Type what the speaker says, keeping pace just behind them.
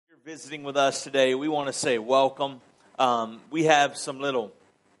Visiting with us today, we want to say welcome. We have some little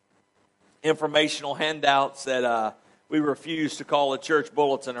informational handouts that we refuse to call a church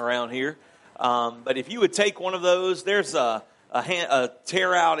bulletin around here. But if you would take one of those, there's a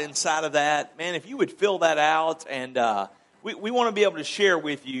tear out inside of that. Man, if you would fill that out, and we want to be able to share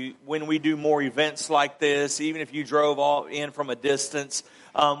with you when we do more events like this, even if you drove all in from a distance.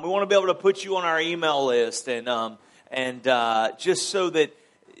 We want to be able to put you on our email list, and just so that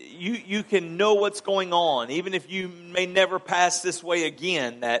you can know what's going on, even if you may never pass this way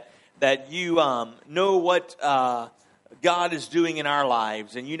again, that you know what God is doing in our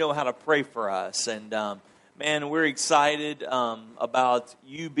lives, and you know how to pray for us. And man, we're excited about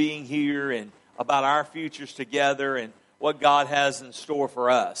you being here and about our futures together and what God has in store for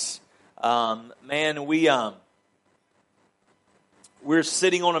us. Man, we're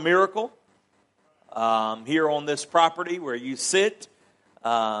sitting on a miracle here on this property where you sit.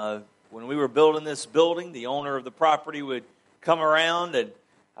 When we were building this building, the owner of the property would come around, and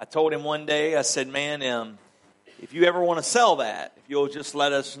I told him one day, I said, man, if you ever want to sell that, if you'll just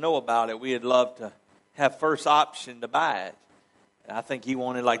let us know about it, we'd love to have first option to buy it. And I think he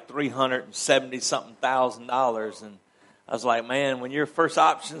wanted like $370-something thousand. And I was like, man, when your first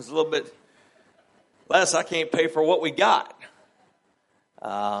option is a little bit less, I can't pay for what we got.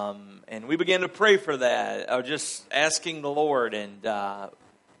 And we began to pray for that. I was just asking the Lord, and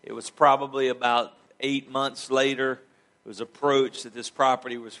it was probably about 8 months later, it was approached that this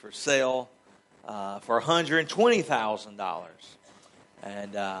property was for sale for $120,000.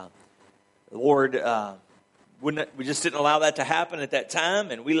 And the Lord, we just didn't allow that to happen at that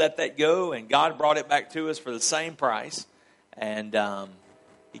time, and we let that go, and God brought it back to us for the same price. And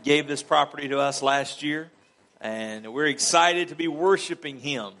He gave this property to us last year. And we're excited to be worshiping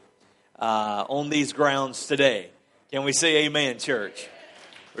Him on these grounds today. Can we say amen, church?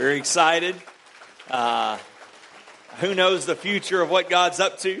 We're excited. Who knows the future of what God's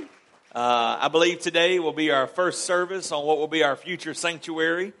up to? I believe today will be our first service on what will be our future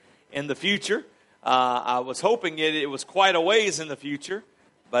sanctuary in the future. I was hoping it was quite a ways in the future.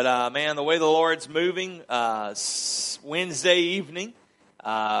 But man, the way the Lord's moving, Wednesday evening,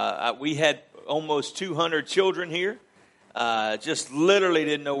 we had almost 200 children here. Just literally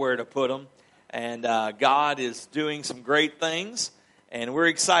didn't know where to put them. And God is doing some great things. And we're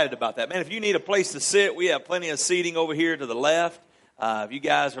excited about that. Man, if you need a place to sit, we have plenty of seating over here to the left. If you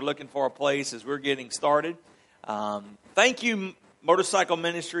guys are looking for a place as we're getting started. Thank you, Motorcycle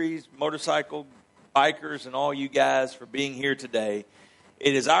Ministries, motorcycle bikers, and all you guys for being here today.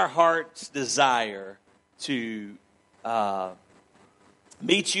 It is our heart's desire to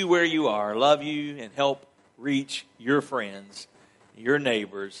meet you where you are, love you, and help reach your friends, your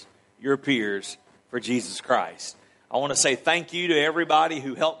neighbors, your peers for Jesus Christ. I want to say thank you to everybody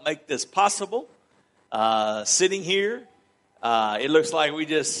who helped make this possible. Sitting here, it looks like we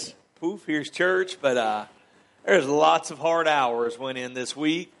just, here's church, but there's lots of hard hours went in this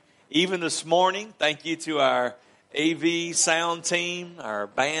week. Even this morning, thank you to our AV sound team, our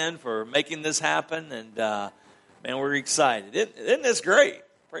band, for making this happen, and man, we're excited. Isn't this great?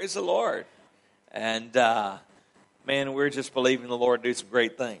 Praise the Lord. And, man, we're just believing the Lord to do some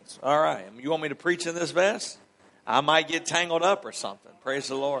great things. All right. You want me to preach in this vest? I might get tangled up or something. Praise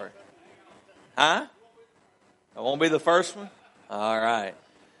the Lord. Huh? I won't be the first one? All right.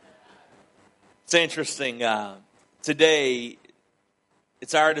 It's interesting. Today,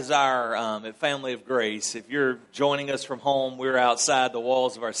 it's our desire at Family of Grace. If you're joining us from home, we're outside the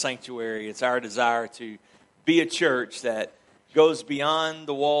walls of our sanctuary. It's our desire to be a church that goes beyond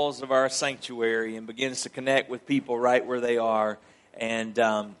the walls of our sanctuary and begins to connect with people right where they are, and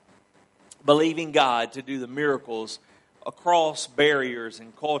believing God to do the miracles across barriers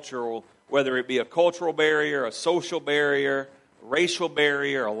and cultural, whether it be a cultural barrier, a social barrier, racial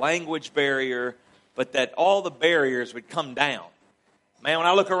barrier, a language barrier, but that all the barriers would come down. Man, when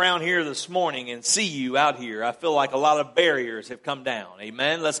I look around here this morning and see you out here, I feel like a lot of barriers have come down.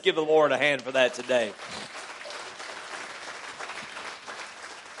 Amen? Let's give the Lord a hand for that today.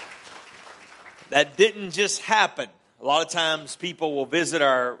 That didn't just happen. A lot of times people will visit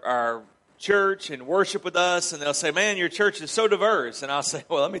our church and worship with us, and they'll say, man, your church is so diverse. And I'll say,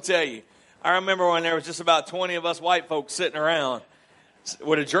 well, let me tell you, I remember when there was just about 20 of us white folks sitting around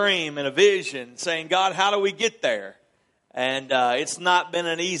with a dream and a vision saying, God, how do we get there? And it's not been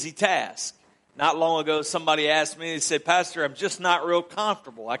an easy task. Not long ago, somebody asked me, they said, Pastor, I'm just not real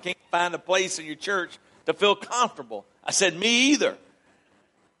comfortable. I can't find a place in your church to feel comfortable. I said, me either.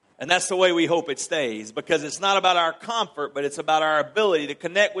 And that's the way we hope it stays, because it's not about our comfort, but it's about our ability to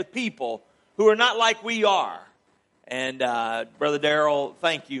connect with people who are not like we are. And Brother Darrell,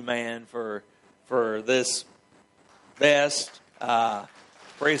 thank you, man, for this vest.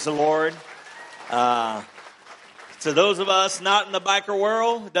 Praise the Lord. To those of us not in the biker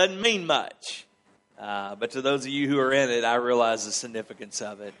world, it doesn't mean much. But to those of you who are in it, I realize the significance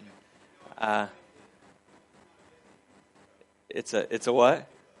of it. It's a what?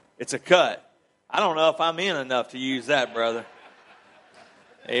 It's a cut. I don't know if I'm in enough to use that, brother.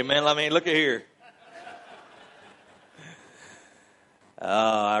 Amen. I mean, look at here.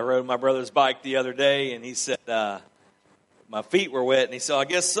 I rode my brother's bike the other day, and he said my feet were wet, and he said, I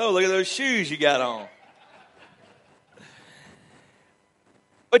guess so. Look at those shoes you got on.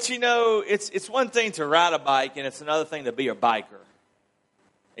 But you know, it's one thing to ride a bike, and it's another thing to be a biker.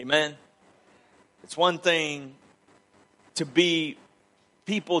 Amen? It's one thing to be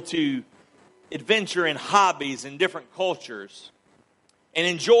people to adventure in hobbies in different cultures and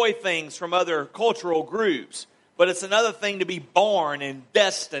enjoy things from other cultural groups. But it's another thing to be born and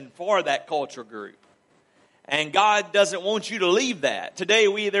destined for that culture group. And God doesn't want you to leave that.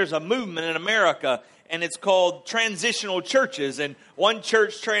 Today, there's a movement in America, and it's called transitional churches. And one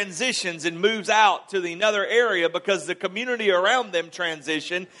church transitions and moves out to another area because the community around them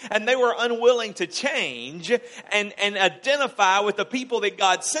transitioned, and they were unwilling to change and identify with the people that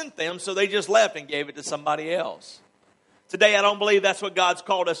God sent them, so they just left and gave it to somebody else. Today, I don't believe that's what God's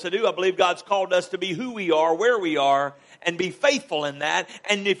called us to do. I believe God's called us to be who we are, where we are, and be faithful in that.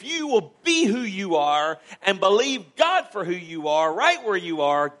 And if you will be who you are and believe God for who you are, right where you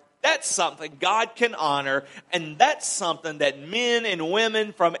are, that's something God can honor. And that's something that men and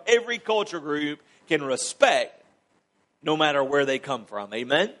women from every culture group can respect no matter where they come from.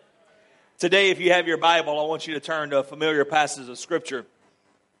 Amen? Today, if you have your Bible, I want you to turn to a familiar passage of Scripture.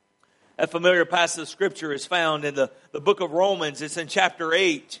 That familiar passage of Scripture is found in the book of Romans. It's in chapter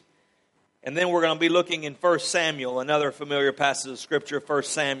 8. And then we're going to be looking in 1 Samuel, another familiar passage of Scripture, 1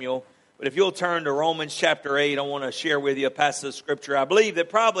 Samuel. But if you'll turn to Romans chapter 8, I want to share with you a passage of Scripture I believe that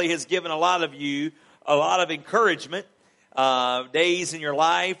probably has given a lot of you a lot of encouragement. Days in your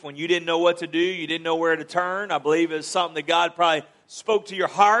life when you didn't know what to do, you didn't know where to turn. I believe it's something that God probably spoke to your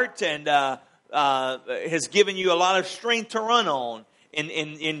heart and has given you a lot of strength to run on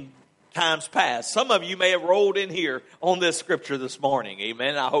in times past. Some of you may have rolled in here on this scripture this morning.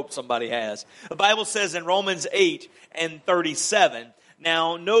 Amen. I hope somebody has. The Bible says in Romans 8 and 37,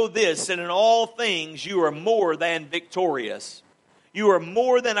 now know this, that in all things you are more than victorious. You are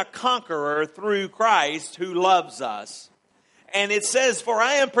more than a conqueror through Christ who loves us. And it says, for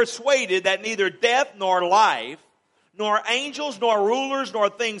I am persuaded that neither death nor life, nor angels, nor rulers, nor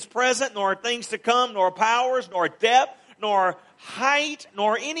things present, nor things to come, nor powers, nor depth, nor height,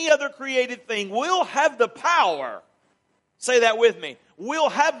 nor any other created thing will have the power, say that with me, will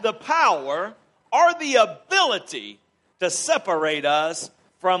have the power or the ability to separate us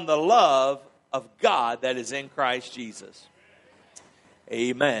from the love of God that is in Christ Jesus.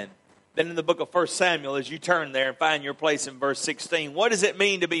 Amen. Then in the book of 1 Samuel, as you turn there and find your place in verse 16, what does it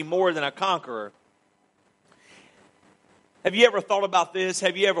mean to be more than a conqueror? Have you ever thought about this?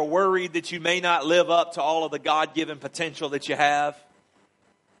 Have you ever worried that you may not live up to all of the God-given potential that you have?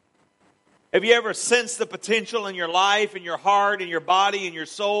 Have you ever sensed the potential in your life, in your heart, in your body, in your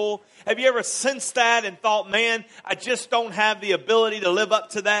soul? Have you ever sensed that and thought, man, I just don't have the ability to live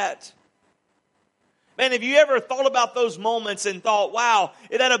up to that? Man, have you ever thought about those moments and thought, wow,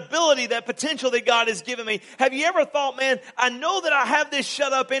 that ability, that potential that God has given me? Have you ever thought, man, I know that I have this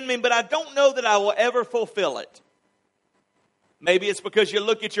shut up in me, but I don't know that I will ever fulfill it? Maybe it's because you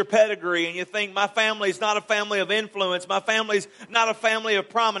look at your pedigree and you think, my family's not a family of influence. My family's not a family of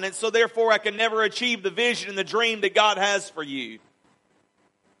prominence. So therefore, I can never achieve the vision and the dream that God has for you.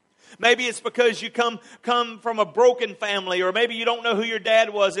 Maybe it's because you come from a broken family, or maybe you don't know who your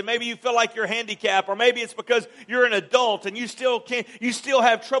dad was, and maybe you feel like you're handicapped, or maybe it's because you're an adult and you still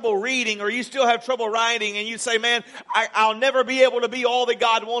have trouble reading, or you still have trouble writing, and you say, man, I'll never be able to be all that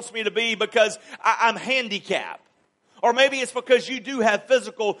God wants me to be because I'm handicapped. Or maybe it's because you do have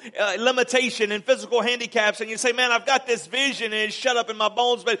physical limitation and physical handicaps, and you say, man, I've got this vision and it's shut up in my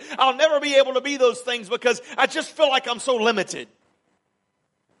bones, but I'll never be able to be those things because I just feel like I'm so limited.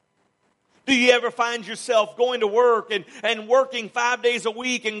 Do you ever find yourself going to work and working 5 days a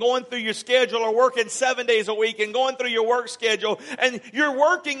week and going through your schedule, or working 7 days a week and going through your work schedule, and you're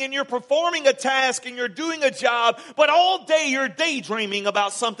working and you're performing a task and you're doing a job, but all day you're daydreaming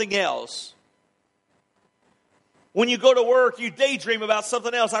about something else? When you go to work, you daydream about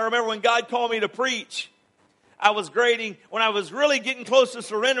something else. I remember when God called me to preach, I was grading, when I was really getting close to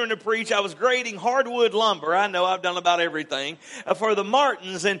surrendering to preach, I was grading hardwood lumber. I know I've done about everything for the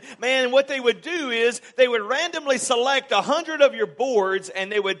Martins. And man, what they would do is they would randomly select 100 of your boards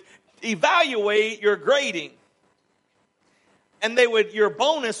and they would evaluate your grading. And your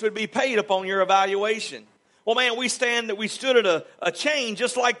bonus would be paid upon your evaluation. Well, man, we stood at a chain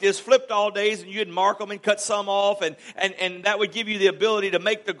just like this, flipped all days, and you'd mark them and cut some off, and that would give you the ability to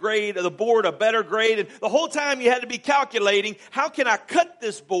make the grade of the board a better grade. And the whole time you had to be calculating, how can I cut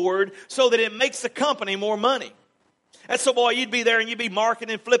this board so that it makes the company more money? And so, boy, you'd be there and you'd be marking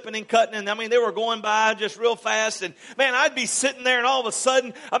and flipping and cutting. And, I mean, they were going by just real fast. And, man, I'd be sitting there and all of a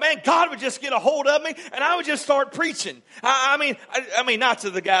sudden, God would just get a hold of me and I would just start preaching. I mean, not to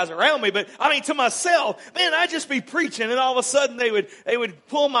the guys around me, but, to myself. Man, I'd just be preaching. And all of a sudden they would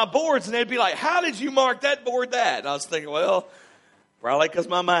pull my boards and they'd be like, how did you mark that board that? And I was thinking, well, probably because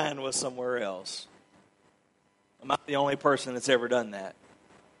my mind was somewhere else. I'm not the only person that's ever done that.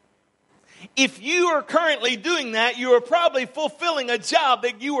 If you are currently doing that, you are probably fulfilling a job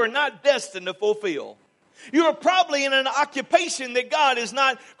that you are not destined to fulfill. You are probably in an occupation that God has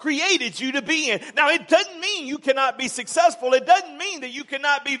not created you to be in. Now, it doesn't mean you cannot be successful. It doesn't mean that you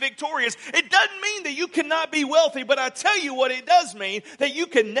cannot be victorious. It doesn't mean that you cannot be wealthy. But I tell you what it does mean, that you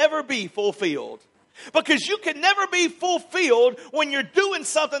can never be fulfilled. Because you can never be fulfilled when you're doing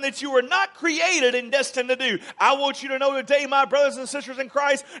something that you were not created and destined to do. I want you to know today, my brothers and sisters in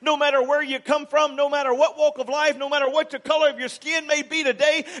Christ, no matter where you come from, no matter what walk of life, no matter what the color of your skin may be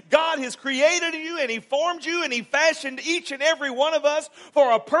today, God has created you and He formed you and He fashioned each and every one of us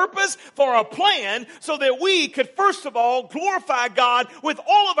for a purpose, for a plan, so that we could first of all glorify God with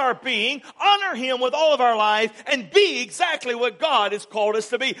all of our being, honor Him with all of our life, and be exactly what God has called us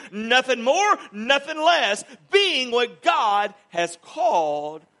to be. Nothing more, nothing less, being what God has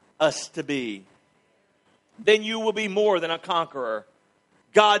called us to be. Then you will be more than a conqueror.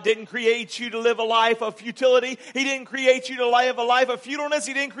 God didn't create you to live a life of futility. He didn't create you to live a life of futileness.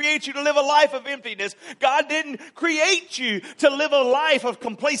 He didn't create you to live a life of emptiness. God didn't create you to live a life of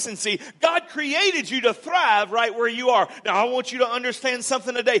complacency. God created you to thrive right where you are. Now, I want you to understand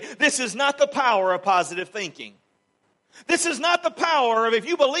something today. This is not the power of positive thinking. This is not the power of if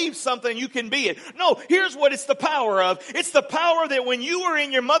you believe something, you can be it. No, here's what it's the power of. It's the power that when you were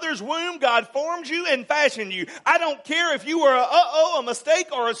in your mother's womb, God formed you and fashioned you. I don't care if you were a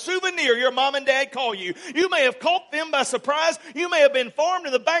mistake or a souvenir your mom and dad call you. You may have caught them by surprise. You may have been formed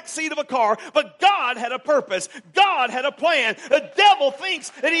in the back seat of a car, but God had a purpose. God had a plan. The devil thinks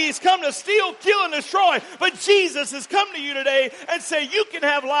that he's come to steal, kill, and destroy, but Jesus has come to you today and say you can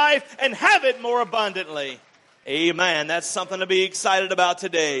have life and have it more abundantly. Amen. That's something to be excited about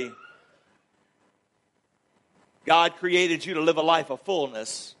today. God created you to live a life of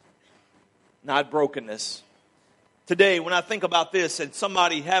fullness, not brokenness. Today, when I think about this and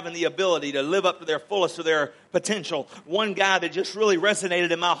somebody having the ability to live up to their fullest of their potential, one guy that just really resonated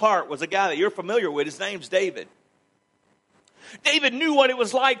in my heart was a guy that you're familiar with. His name's David. David knew what it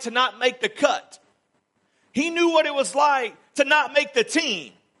was like to not make the cut. He knew what it was like to not make the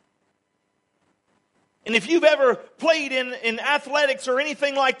team. And if you've ever played in athletics or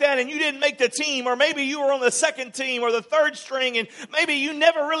anything like that and you didn't make the team, or maybe you were on the second team or the third string and maybe you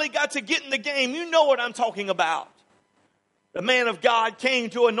never really got to get in the game, you know what I'm talking about. The man of God came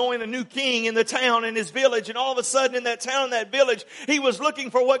to anoint a new king in the town, in his village, and all of a sudden in that town, in that village, he was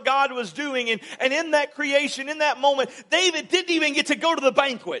looking for what God was doing. And in that creation, in that moment, David didn't even get to go to the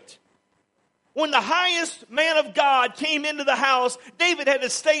banquet. When the highest man of God came into the house, David had to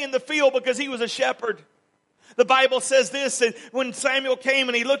stay in the field because he was a shepherd. The Bible says this, that when Samuel came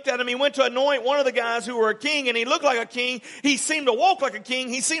and he looked at him, he went to anoint one of the guys who were a king, and he looked like a king. He seemed to walk like a king.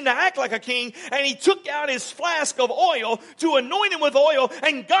 He seemed to act like a king. And he took out his flask of oil to anoint him with oil,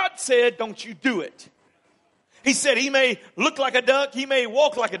 and God said, don't you do it. He said, he may look like a duck, he may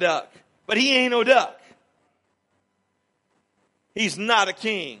walk like a duck, but he ain't no duck. He's not a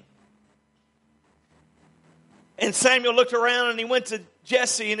king. And Samuel looked around and he went to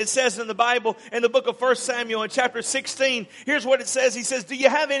Jesse, and it says in the Bible, in the book of 1 Samuel in chapter 16, here's what it says. He says, do you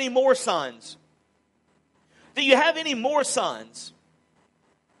have any more sons? Do you have any more sons?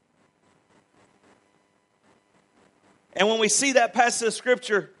 And when we see that passage of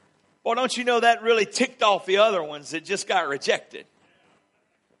scripture, well, don't you know that really ticked off the other ones that just got rejected?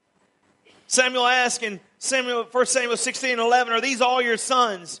 Samuel asked in 1 Samuel 16 and 11, are these all your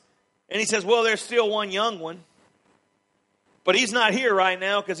sons? And he says, well, there's still one young one. But he's not here right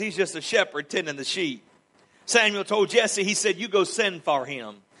now because he's just a shepherd tending the sheep. Samuel told Jesse, he said, you go send for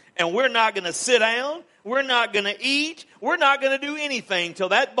him. And we're not going to sit down. We're not going to eat. We're not going to do anything till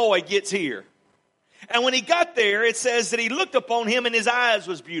that boy gets here. And when he got there, it says that he looked upon him and his eyes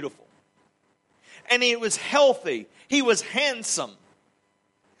was beautiful. And he was healthy. He was handsome.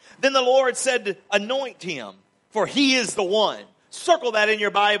 Then the Lord said, anoint him, for he is the one. Circle that in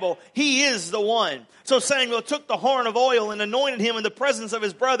your Bible. He is the one. So Samuel took the horn of oil and anointed him in the presence of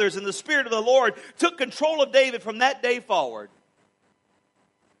his brothers. And the Spirit of the Lord took control of David from that day forward.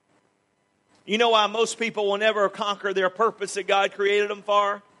 You know why most people will never conquer their purpose that God created them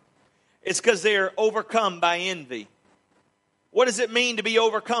for? It's because they're overcome by envy. What does it mean to be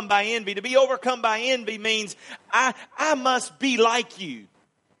overcome by envy? To be overcome by envy means I must be like you.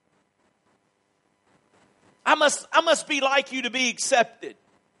 I must be like you to be accepted.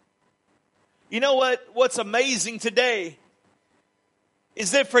 You know what's amazing today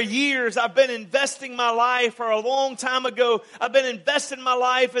is that for years I've been investing my life, for a long time ago, I've been investing my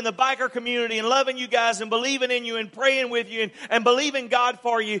life in the biker community and loving you guys and believing in you and praying with you and believing God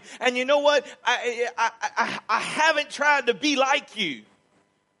for you. And you know what? I haven't tried to be like you.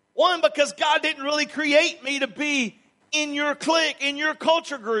 One, because God didn't really create me to be in your clique, in your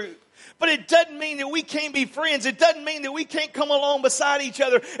culture group. But it doesn't mean that we can't be friends. It doesn't mean that we can't come along beside each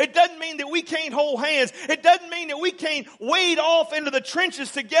other. It doesn't mean that we can't hold hands. It doesn't mean that we can't wade off into the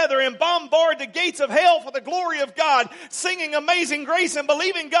trenches together and bombard the gates of hell for the glory of God, singing Amazing Grace and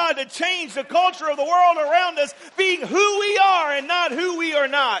believing God to change the culture of the world around us, being who we are and not who we are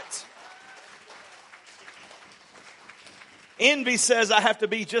not. Envy says I have to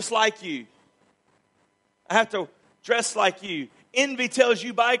be just like you. I have to dress like you. Envy tells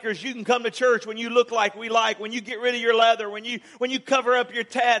you bikers you can come to church when you look like we like, when you get rid of your leather, when you cover up your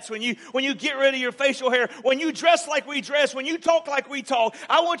tats, when you get rid of your facial hair, when you dress like we dress, when you talk like we talk.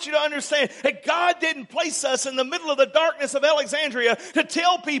 I want you to understand that God didn't place us in the middle of the darkness of Alexandria to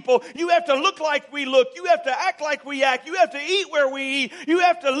tell people you have to look like we look, you have to act like we act, you have to eat where we eat, you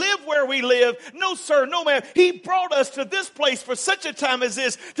have to live where we live. No sir, no ma'am. He brought us to this place for such a time as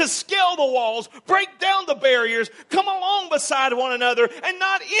this to scale the walls, break down the barriers, come along beside one another and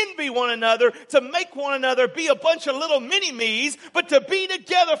not envy one another, to make one another be a bunch of little mini-me's, but to be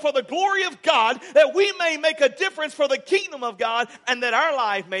together for the glory of God, that we may make a difference for the kingdom of God and that our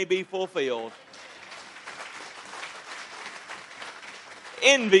life may be fulfilled.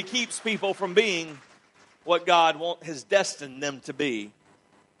 Envy keeps people from being what God has destined them to be.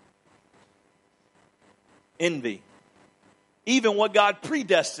 Envy. Even what God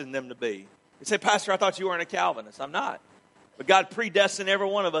predestined them to be. You say, Pastor, I thought you weren't a Calvinist. I'm not. But God predestined every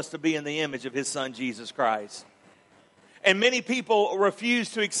one of us to be in the image of His Son, Jesus Christ. And many people refuse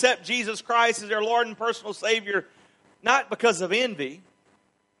to accept Jesus Christ as their Lord and personal Savior, not because of envy,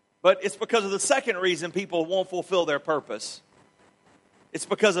 but it's because of the second reason people won't fulfill their purpose. It's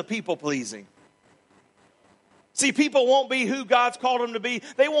because of people pleasing. See, people won't be who God's called them to be.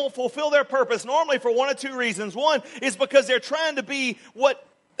 They won't fulfill their purpose normally for one of two reasons. One is because they're trying to be what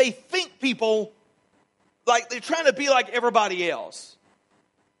they think people like. They're trying to be like everybody else.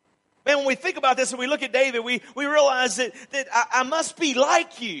 Man, when we think about this and we look at David, we realize that I must be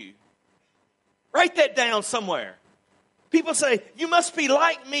like you. Write that down somewhere. People say, you must be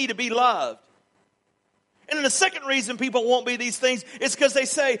like me to be loved. And then the second reason people won't be these things is because they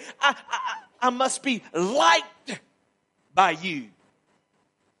say, I must be liked by you.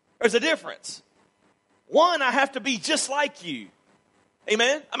 There's a difference. One, I have to be just like you.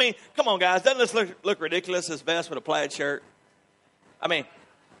 Amen? I mean, come on, guys. Doesn't this look ridiculous, this vest with a plaid shirt? I mean,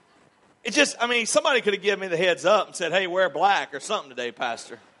 somebody could have given me the heads up and said, hey, wear black or something today,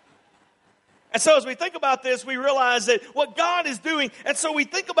 Pastor. And so as we think about this, we realize that what God is doing, and so we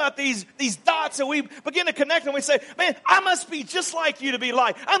think about these dots and we begin to connect and we say, man, I must be just like you to be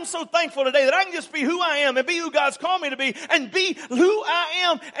like. I'm so thankful today that I can just be who I am and be who God's called me to be and be who I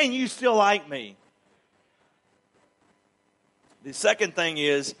am, and you still like me. The second thing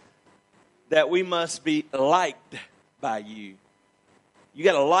is that we must be liked by you. You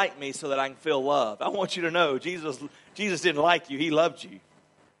got to like me so that I can feel love. I want you to know Jesus didn't like you. He loved you.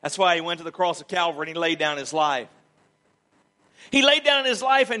 That's why He went to the cross of Calvary and He laid down His life. He laid down His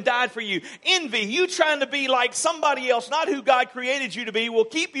life and died for you. Envy, you trying to be like somebody else, not who God created you to be, will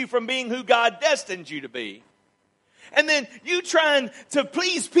keep you from being who God destined you to be. And then you trying to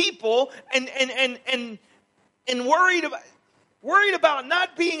please people and worried about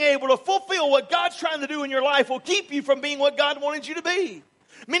not being able to fulfill what God's trying to do in your life will keep you from being what God wanted you to be.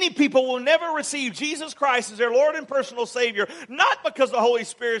 Many people will never receive Jesus Christ as their Lord and personal Savior, not because the Holy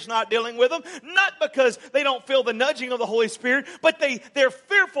Spirit's not dealing with them, not because they don't feel the nudging of the Holy Spirit, but they're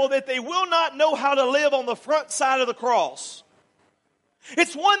fearful that they will not know how to live on the front side of the cross.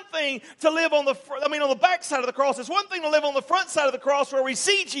 It's one thing to live on the back side of the cross. It's one thing to live on the front side of the cross where we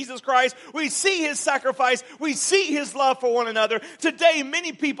see Jesus Christ, we see His sacrifice, we see His love for one another. Today,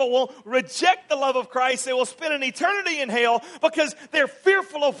 many people will reject the love of Christ. They will spend an eternity in hell because they're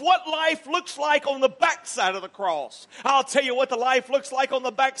fearful of what life looks like on the back side of the cross. I'll tell you what the life looks like on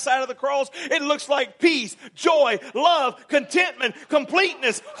the back side of the cross. It looks like peace, joy, love, contentment,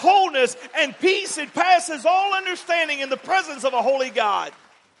 completeness, wholeness, and peace. It passes all understanding in the presence of a holy God.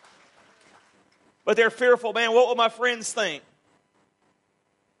 But they're fearful, man, what will my friends think?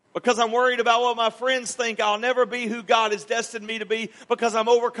 Because I'm worried about what my friends think, I'll never be who God has destined me to be because I'm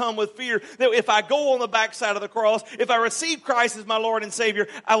overcome with fear that if I go on the backside of the cross, if I receive Christ as my Lord and Savior,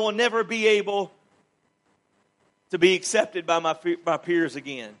 I will never be able to be accepted by my peers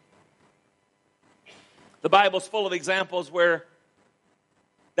again. The Bible's full of examples where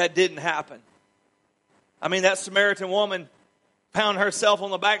that didn't happen. I mean, that Samaritan woman found herself on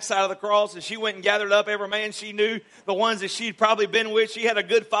the backside of the cross, and she went and gathered up every man she knew, the ones that she'd probably been with. She had a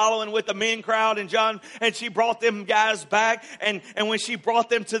good following with the men crowd, and she brought them guys back, and when she brought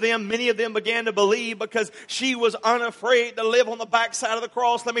them to them, many of them began to believe because she was unafraid to live on the backside of the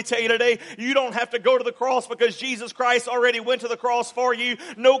cross. Let me tell you today, you don't have to go to the cross because Jesus Christ already went to the cross for you.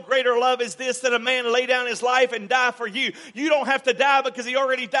 No greater love is this than a man lay down his life and die for you. You don't have to die because He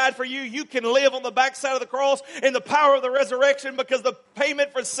already died for you. You can live on the backside of the cross in the power of the resurrection, because the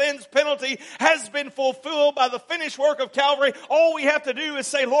payment for sin's penalty has been fulfilled by the finished work of Calvary. All we have to do is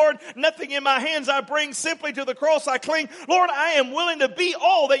say, Lord, nothing in my hands I bring, simply to the cross I cling. Lord, I am willing to be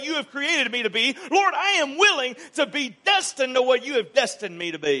all that you have created me to be. Lord, I am willing to be destined to what you have destined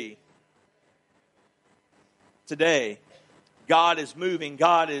me to be. Today, God is moving.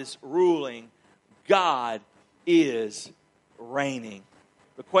 God is ruling. God is reigning.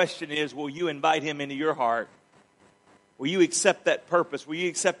 The question is, will you invite Him into your heart? Will you accept that purpose? Will you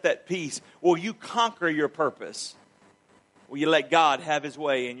accept that peace? Will you conquer your purpose? Will you let God have His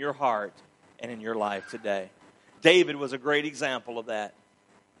way in your heart and in your life today? David was a great example of that.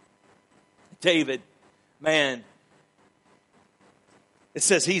 David, man, it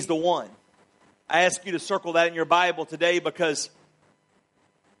says he's the one. I ask you to circle that in your Bible today because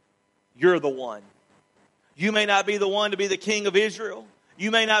you're the one. You may not be the one to be the king of Israel. You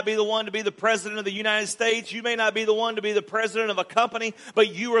may not be the one to be the president of the United States. You may not be the one to be the president of a company,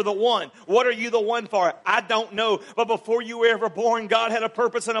 but you are the one. What are you the one for? I don't know. But before you were ever born, God had a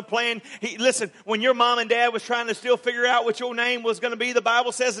purpose and a plan. Listen, when your mom and dad was trying to still figure out what your name was going to be, the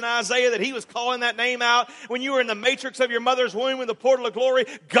Bible says in Isaiah that He was calling that name out. When you were in the matrix of your mother's womb in the portal of glory,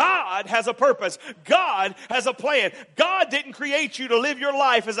 God has a purpose. God has a plan. God didn't create you to live your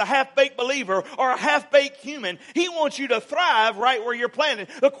life as a half-baked believer or a half-baked human. He wants you to thrive right where you're planted.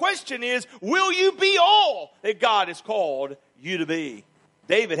 The question is, will you be all that God has called you to be?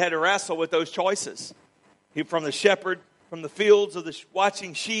 David had to wrestle with those choices. From the shepherd, from the fields of the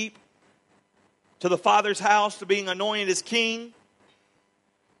watching sheep, to the Father's house, to being anointed as king.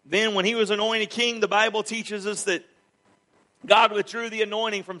 Then when he was anointed king, the Bible teaches us that God withdrew the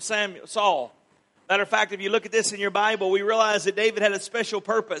anointing from Saul. Matter of fact, if you look at this in your Bible, we realize that David had a special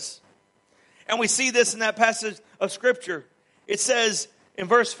purpose. And we see this in that passage of Scripture. It says in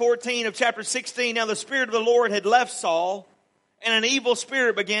verse 14 of chapter 16, now the Spirit of the Lord had left Saul, and an evil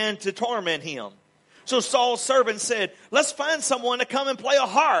spirit began to torment him. So Saul's servant said, let's find someone to come and play a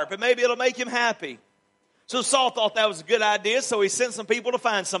harp, and maybe it'll make him happy. So Saul thought that was a good idea, so he sent some people to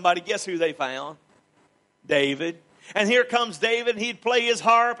find somebody. Guess who they found? David. And here comes David, and he'd play his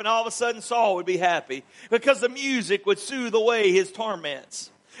harp, and all of a sudden Saul would be happy because the music would soothe away his torments.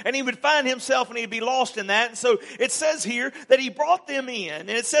 And he would find himself and he'd be lost in that. And so it says here that he brought them in. And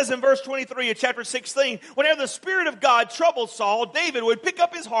it says in verse 23 of chapter 16, whenever the Spirit of God troubled Saul, David would pick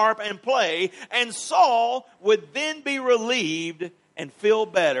up his harp and play. And Saul would then be relieved and feel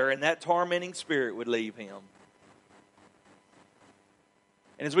better. And that tormenting spirit would leave him.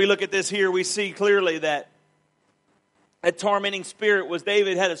 And as we look at this here, we see clearly that tormenting spirit was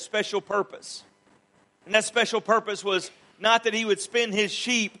David had a special purpose. And that special purpose was not that he would spend his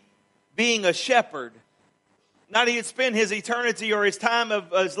sheep being a shepherd. Not that he would spend his eternity or his time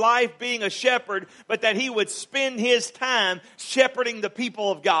of his life being a shepherd, but that he would spend his time shepherding the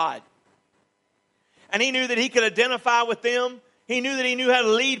people of God. And he knew that he could identify with them. He knew that he knew how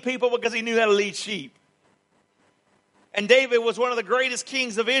to lead people because he knew how to lead sheep. And David was one of the greatest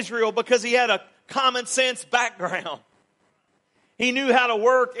kings of Israel because he had a common sense background. He knew how to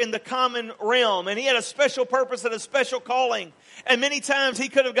work in the common realm. And he had a special purpose and a special calling. And many times he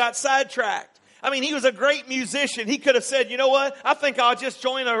could have got sidetracked. I mean, he was a great musician. He could have said, you know what? I think I'll just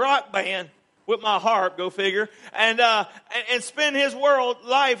join a rock band with my harp, go figure, and spend his world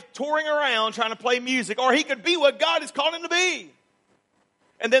life touring around trying to play music. Or he could be what God has called him to be.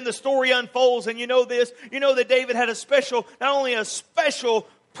 And then the story unfolds, and you know this. You know that David had not only a special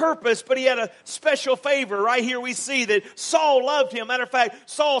purpose, but he had a special favor. Right here we see that Saul loved him. Matter of fact,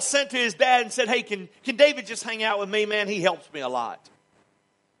 Saul sent to his dad and said, hey, can David just hang out with me, man? He helps me a lot.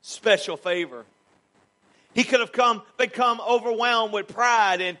 Special favor. He could have become overwhelmed with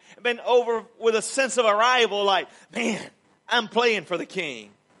pride and been over with a sense of arrival like, man, I'm playing for the king.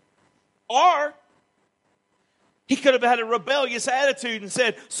 Or he could have had a rebellious attitude and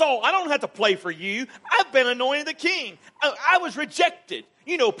said, Saul, I don't have to play for you. I've been anointed the king. I was rejected.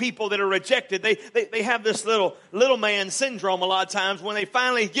 You know, people that are rejected, they have this little man syndrome a lot of times. When they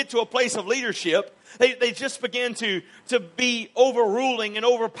finally get to a place of leadership, they just begin to be overruling and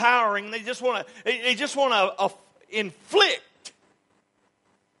overpowering. They just want to inflict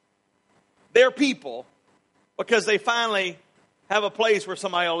their people because they finally have a place where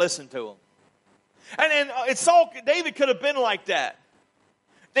somebody will listen to them. And David could have been like that.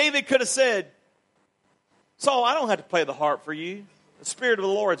 David could have said, Saul, I don't have to play the harp for you. The Spirit of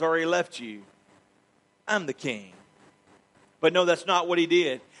the Lord's already left you. I'm the king. But no, that's not what he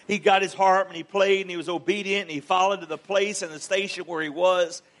did. He got his harp and he played and he was obedient and he followed to the place and the station where he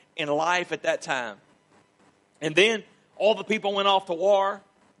was in life at that time. And then all the people went off to war.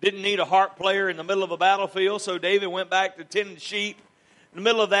 Didn't need a harp player in the middle of a battlefield, so David went back to tending sheep. In the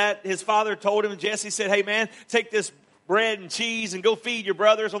middle of that, his father told him, Jesse said, hey man, take this bread and cheese and go feed your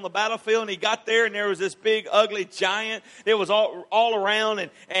brothers on the battlefield. And he got there and there was this big ugly giant. It was all around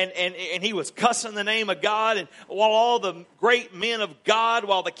and he was cussing the name of God. And while all the great men of God,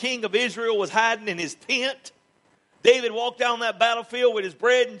 while the king of Israel was hiding in his tent, David walked down that battlefield with his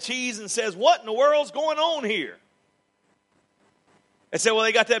bread and cheese and says, what in the world's going on here? They said, well,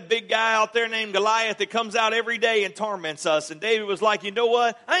 they got that big guy out there named Goliath that comes out every day and torments us. And David was like, you know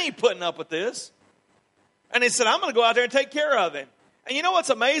what? I ain't putting up with this. And he said, I'm going to go out there and take care of him. And you know what's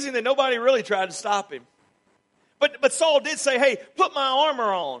amazing? That nobody really tried to stop him. But Saul did say, hey, put my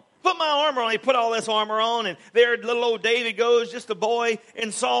armor on. Put my armor on. He put all this armor on. And there little old David goes, just a boy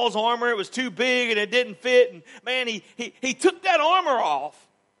in Saul's armor. It was too big and it didn't fit. And man, he took that armor off.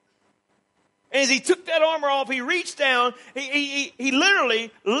 And as he took that armor off, he reached down, he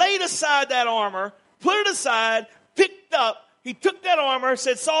literally laid aside that armor, put it aside, picked up, he took that armor,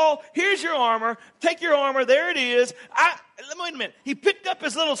 said, Saul, here's your armor, take your armor, there it is. Wait a minute, he picked up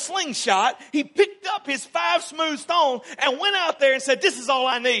his little slingshot, he picked up his 5 smooth stones, and went out there and said, this is all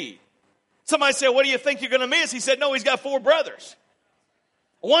I need. Somebody said, what do you think you're going to miss? He said, no, he's got 4 brothers.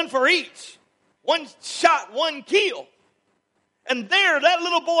 1 for each. 1 shot, 1 kill. And there, that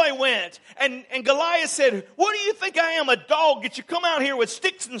little boy went. And Goliath said, what do you think I am, a dog? Get you come out here with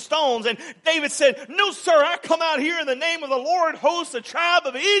sticks and stones? And David said, no, sir, I come out here in the name of the Lord hosts, the tribe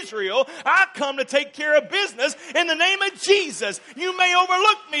of Israel. I come to take care of business in the name of Jesus. You may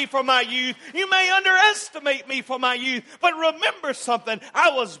overlook me for my youth. You may underestimate me for my youth. But remember something.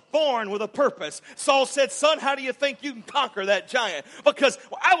 I was born with a purpose. Saul said, son, how do you think you can conquer that giant? Because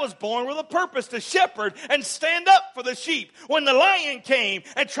I was born with a purpose to shepherd and stand up for the sheep. When the lion came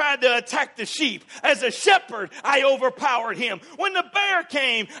and tried to attack the sheep, as a shepherd, I overpowered him. When the bear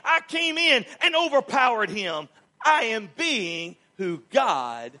came, I came in and overpowered him. I am being who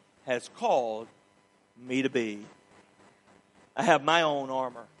God has called me to be. I have my own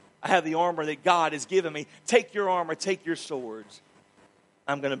armor. I have the armor that God has given me. Take your armor, take your swords.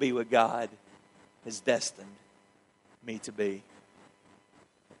 I'm going to be what God has destined me to be.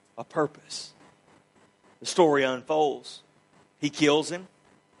 A purpose. The story unfolds. He kills him.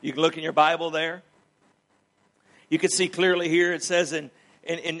 You can look in your Bible there. You can see clearly here, it says in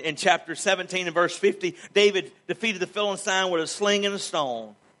chapter 17 and verse 50, David defeated the Philistine with a sling and a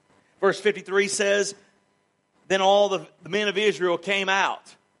stone. Verse 53 says, then all the men of Israel came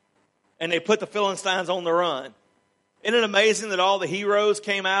out and they put the Philistines on the run. Isn't it amazing that all the heroes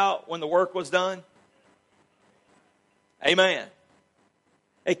came out when the work was done? Amen.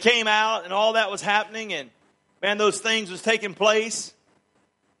 They came out and all that was happening, and man, those things was taking place.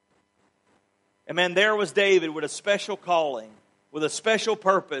 And man, there was David with a special calling, with a special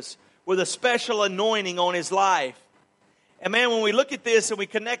purpose, with a special anointing on his life. And man, when we look at this and we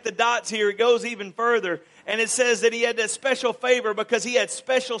connect the dots here, it goes even further. And it says that he had that special favor because he had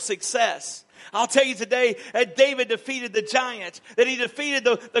special success. I'll tell you today that David defeated the giant, that he defeated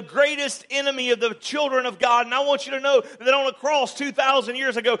the greatest enemy of the children of God. And I want you to know that on a cross 2,000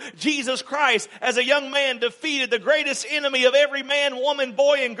 years ago, Jesus Christ, as a young man, defeated the greatest enemy of every man, woman,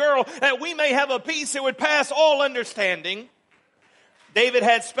 boy, and girl, that we may have a peace that would pass all understanding. David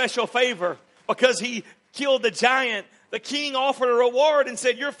had special favor because he killed the giant, the king offered a reward and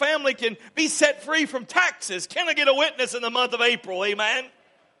said, your family can be set free from taxes. Can I get a witness in the month of April? Amen.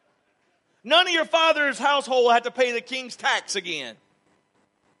 None of your father's household will have to pay the king's tax again.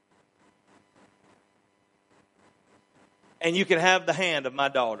 And you can have the hand of my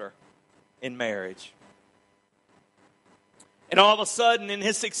daughter in marriage. And all of a sudden, in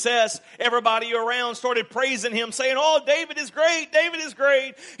his success, everybody around started praising him, saying, oh, David is great, David is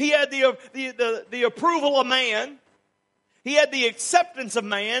great. He had the approval of man. He had the acceptance of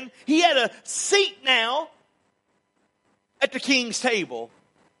man. He had a seat now at the king's table.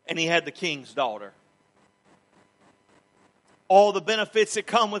 And he had the king's daughter. All the benefits that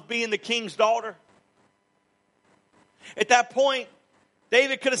come with being the king's daughter. At that point,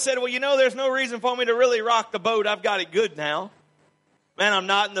 David could have said, well, there's no reason for me to really rock the boat. I've got it good now. Man, I'm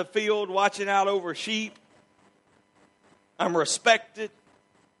not in the field watching out over sheep. I'm respected.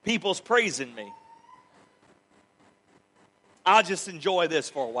 People's praising me. I'll just enjoy this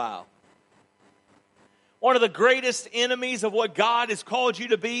for a while. One of the greatest enemies of what God has called you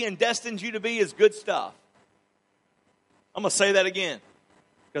to be and destined you to be is good stuff. I'm going to say that again,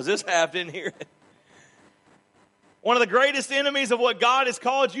 because this half didn't hear it. One of the greatest enemies of what God has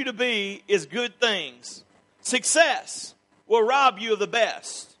called you to be is good things. Success will rob you of the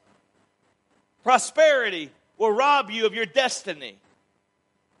best. Prosperity will rob you of your destiny.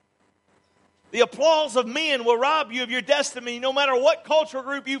 The applause of men will rob you of your destiny no matter what cultural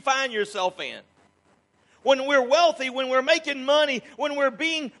group you find yourself in. When we're wealthy, when we're making money, when we're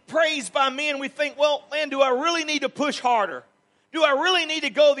being praised by men, we think, well, man, do I really need to push harder? Do I really need to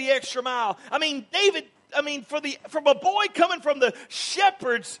go the extra mile? David, from a boy coming from the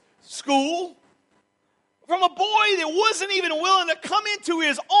shepherd's school, from a boy that wasn't even willing to come into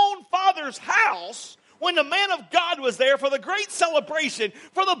his own father's house when the man of God was there for the great celebration,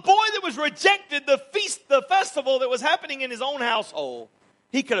 for the boy that was rejected, the feast, the festival that was happening in his own household.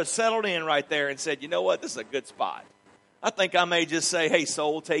 He could have settled in right there and said, you know what, this is a good spot. I think I may just say, hey,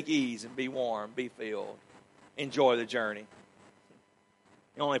 soul, take ease and be warm, be filled. Enjoy the journey.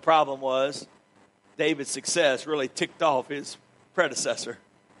 The only problem was David's success really ticked off his predecessor.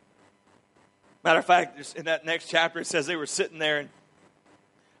 Matter of fact, in that next chapter, it says they were sitting there and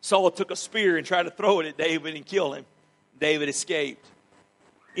Saul took a spear and tried to throw it at David and kill him. David escaped.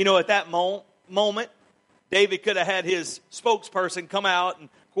 At that moment, David could have had his spokesperson come out and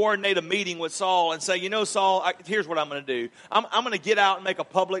coordinate a meeting with Saul and say, Saul, here's what I'm going to do. I'm going to get out and make a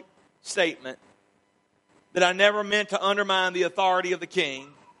public statement that I never meant to undermine the authority of the king.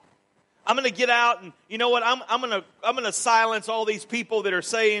 I'm going to get out and, I'm going to silence all these people that are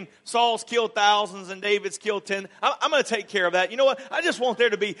saying Saul's killed thousands and David's killed 10. I'm going to take care of that. You know what? I just want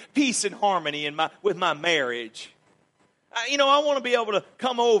there to be peace and harmony with my marriage. I want to be able to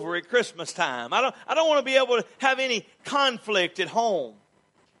come over at Christmas time. I don't want to be able to have any conflict at home.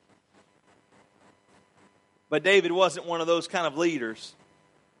 But David wasn't one of those kind of leaders.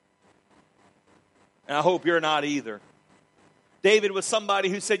 And I hope you're not either. David was somebody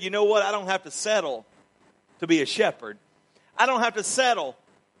who said, you know what? I don't have to settle to be a shepherd. I don't have to settle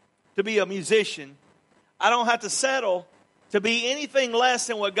to be a musician. I don't have to settle to be anything less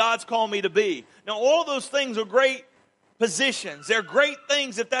than what God's called me to be. Now, all those things are great positions. They're great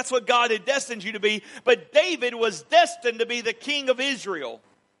things if that's what God had destined you to be. But David was destined to be the king of Israel.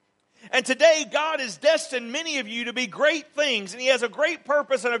 And today, God has destined many of you to be great things. And He has a great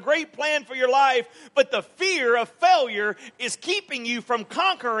purpose and a great plan for your life. But the fear of failure is keeping you from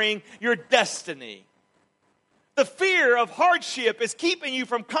conquering your destiny. The fear of hardship is keeping you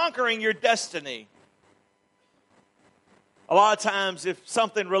from conquering your destiny. A lot of times, if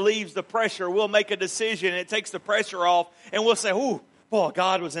something relieves the pressure, we'll make a decision and it takes the pressure off. And we'll say, ooh, boy,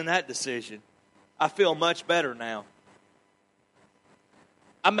 God was in that decision. I feel much better now.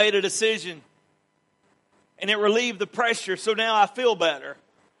 I made a decision and it relieved the pressure, so now I feel better.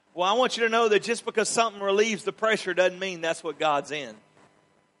 Well, I want you to know that just because something relieves the pressure doesn't mean that's what God's in.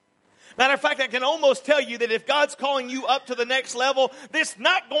 Matter of fact, I can almost tell you that if God's calling you up to the next level, this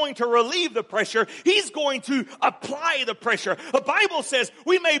not going to relieve the pressure. He's going to apply the pressure. The Bible says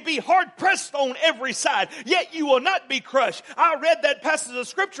we may be hard pressed on every side, yet you will not be crushed. I read that passage of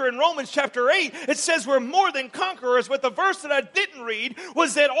scripture in Romans chapter 8. It says we're more than conquerors, but the verse that I didn't read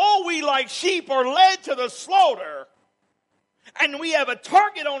was that all we like sheep are led to the slaughter. And we have a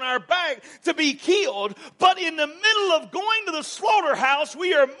target on our back to be killed. But in the middle of going to the slaughterhouse,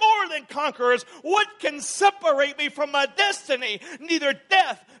 we are more than conquerors. What can separate me from my destiny? Neither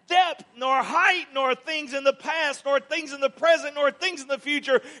death, depth, nor height, nor things in the past, nor things in the present, nor things in the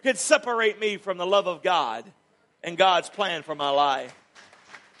future can separate me from the love of God and God's plan for my life.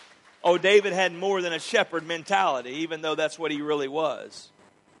 Oh, David had more than a shepherd mentality, even though that's what he really was.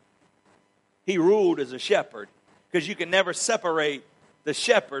 He ruled as a shepherd, because you can never separate the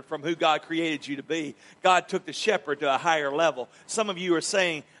shepherd from who God created you to be. God took the shepherd to a higher level. Some of you are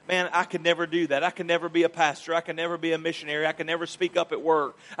saying, man, I could never do that. I could never be a pastor. I could never be a missionary. I could never speak up at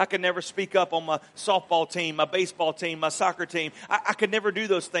work. I could never speak up on my softball team, my baseball team, my soccer team. I could never do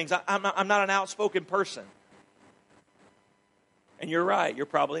those things. I'm not an outspoken person. And you're right, you're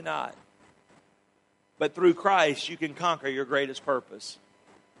probably not. But through Christ, you can conquer your greatest purpose.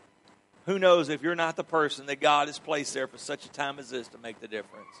 Who knows if you're not the person that God has placed there for such a time as this to make the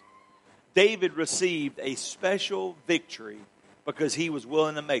difference. David received a special victory because he was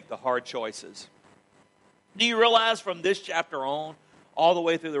willing to make the hard choices. Do you realize from this chapter on, all the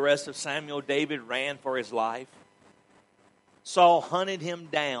way through the rest of Samuel, David ran for his life? Saul hunted him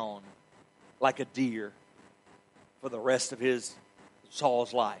down like a deer for the rest of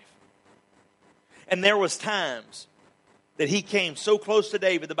Saul's life. And there was times that he came so close to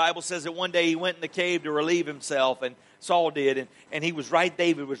David. The Bible says that one day he went in the cave to relieve himself, and Saul did, and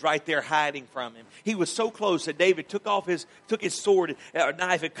David was right there hiding from him. He was so close that David took his sword or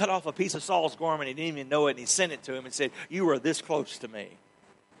knife and cut off a piece of Saul's garment. He didn't even know it, and he sent it to him and said, "You are this close to me."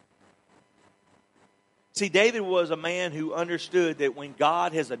 See, David was a man who understood that when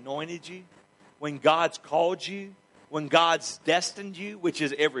God has anointed you, when God's called you, when God's destined you, which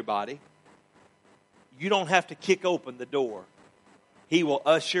is everybody, you don't have to kick open the door. He will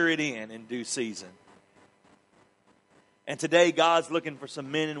usher it in due season. And today, God's looking for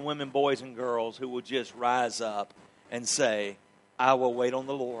some men and women, boys and girls, who will just rise up and say, I will wait on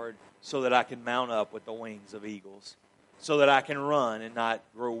the Lord so that I can mount up with the wings of eagles, so that I can run and not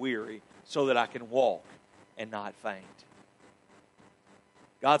grow weary, so that I can walk and not faint.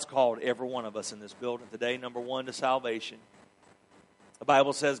 God's called every one of us in this building today, number one, to salvation. The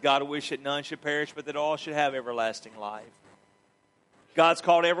Bible says God wished that none should perish, but that all should have everlasting life. God's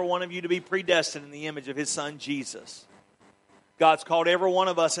called every one of you to be predestined in the image of His Son, Jesus. God's called every one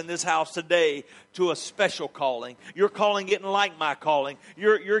of us in this house today to a special calling. Your calling isn't like my calling.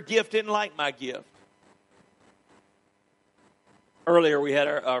 Your gift isn't like my gift. Earlier we had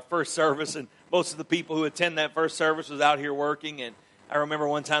our first service, and most of the people who attend that first service was out here working. And I remember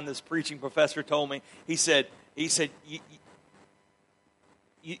one time this preaching professor told me, he said,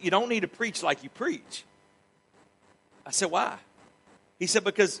 you don't need to preach like you preach. I said, why? He said,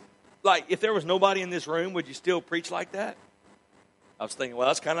 because if there was nobody in this room, would you still preach like that? I was thinking, well,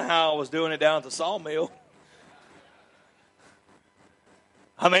 that's kind of how I was doing it down at the sawmill.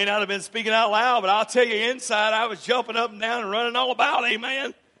 I may not have been speaking out loud, but I'll tell you, inside I was jumping up and down and running all about,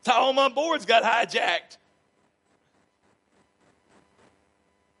 amen. That's how all my boards got hijacked.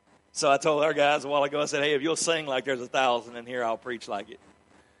 So I told our guys a while ago, I said, hey, if you'll sing like there's 1,000 in here, I'll preach like it.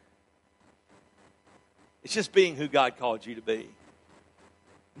 It's just being who God called you to be.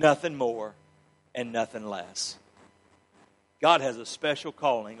 Nothing more and nothing less. God has a special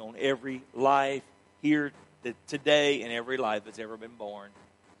calling on every life here today and every life that's ever been born.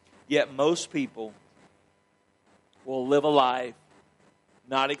 Yet most people will live a life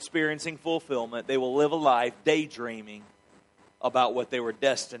not experiencing fulfillment. They will live a life daydreaming about what they were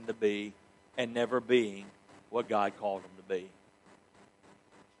destined to be and never being what God called them to be.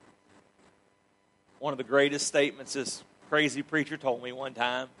 One of the greatest statements this crazy preacher told me one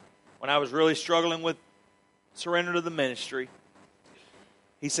time when I was really struggling with surrender to the ministry.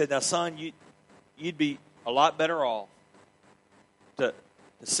 He said, now son, you'd be a lot better off to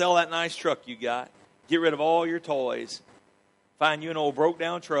sell that nice truck you got, get rid of all your toys, find you an old broke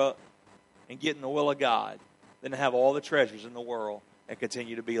down truck, and get in the will of God than to have all the treasures in the world and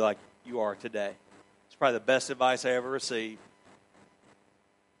continue to be like you are today. It's probably the best advice I ever received.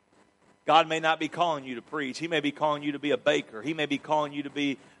 God may not be calling you to preach. He may be calling you to be a baker. He may be calling you to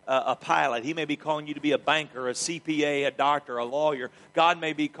be a pilot. He may be calling you to be a banker, a CPA, a doctor, a lawyer. God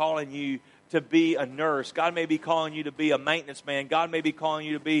may be calling you to be a nurse. God may be calling you to be a maintenance man. God may be calling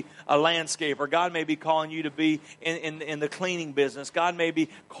you to be a landscaper. God may be calling you to be in the cleaning business. God may be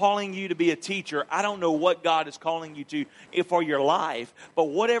calling you to be a teacher. I don't know what God is calling you to for your life, but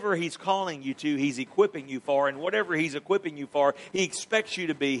whatever He's calling you to, He's equipping you for. And whatever He's equipping you for, He expects you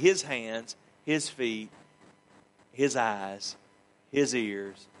to be His hands, His feet, His eyes, His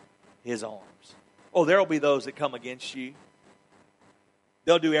ears, His arms. Oh, there will be those that come against you.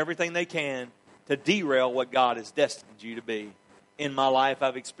 They'll do everything they can to derail what God has destined you to be. In my life,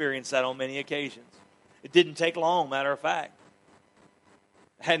 I've experienced that on many occasions. It didn't take long, matter of fact.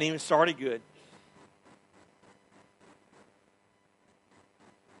 I hadn't even started good.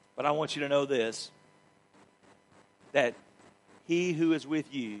 But I want you to know this, that He who is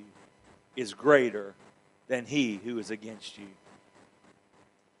with you is greater than he who is against you.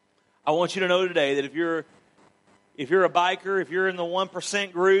 I want you to know today that if you're a biker, if you're in the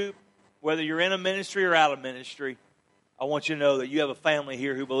 1% group, whether you're in a ministry or out of ministry, I want you to know that you have a family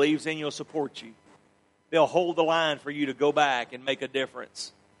here who believes in you, will support you. They'll hold the line for you to go back and make a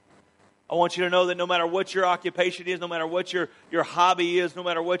difference. I want you to know that no matter what your occupation is, no matter what your hobby is, no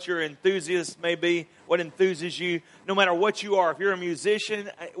matter what your enthusiast may be, what enthuses you, no matter what you are, if you're a musician,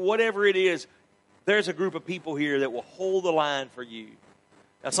 whatever it is, there's a group of people here that will hold the line for you.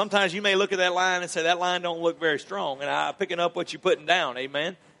 Now, sometimes you may look at that line and say, that line don't look very strong, and I'm picking up what you're putting down,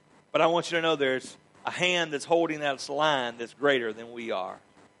 amen? But I want you to know there's a hand that's holding that line that's greater than we are.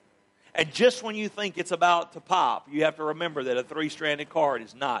 And just when you think it's about to pop, you have to remember that a 3-stranded cord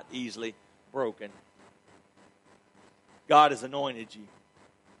is not easily broken. God has anointed you.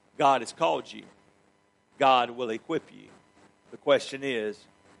 God has called you. God will equip you. The question is,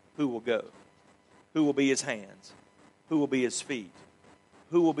 who will go? Who will be his hands? Who will be his feet?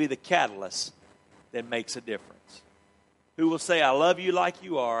 Who will be the catalyst that makes a difference? Who will say, I love you like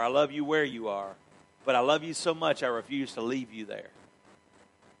you are, I love you where you are, but I love you so much I refuse to leave you there.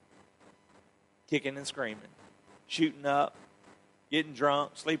 Kicking and screaming, shooting up, getting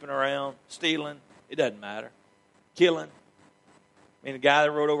drunk, sleeping around, stealing, it doesn't matter. Killing. I mean, the guy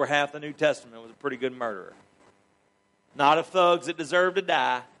that wrote over half the New Testament was a pretty good murderer. Not of thugs that deserve to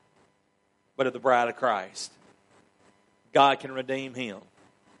die, but of the bride of Christ. God can redeem him.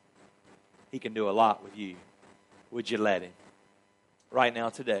 He can do a lot with you. Would you let him? Right now,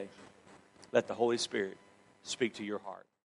 today, let the Holy Spirit speak to your heart.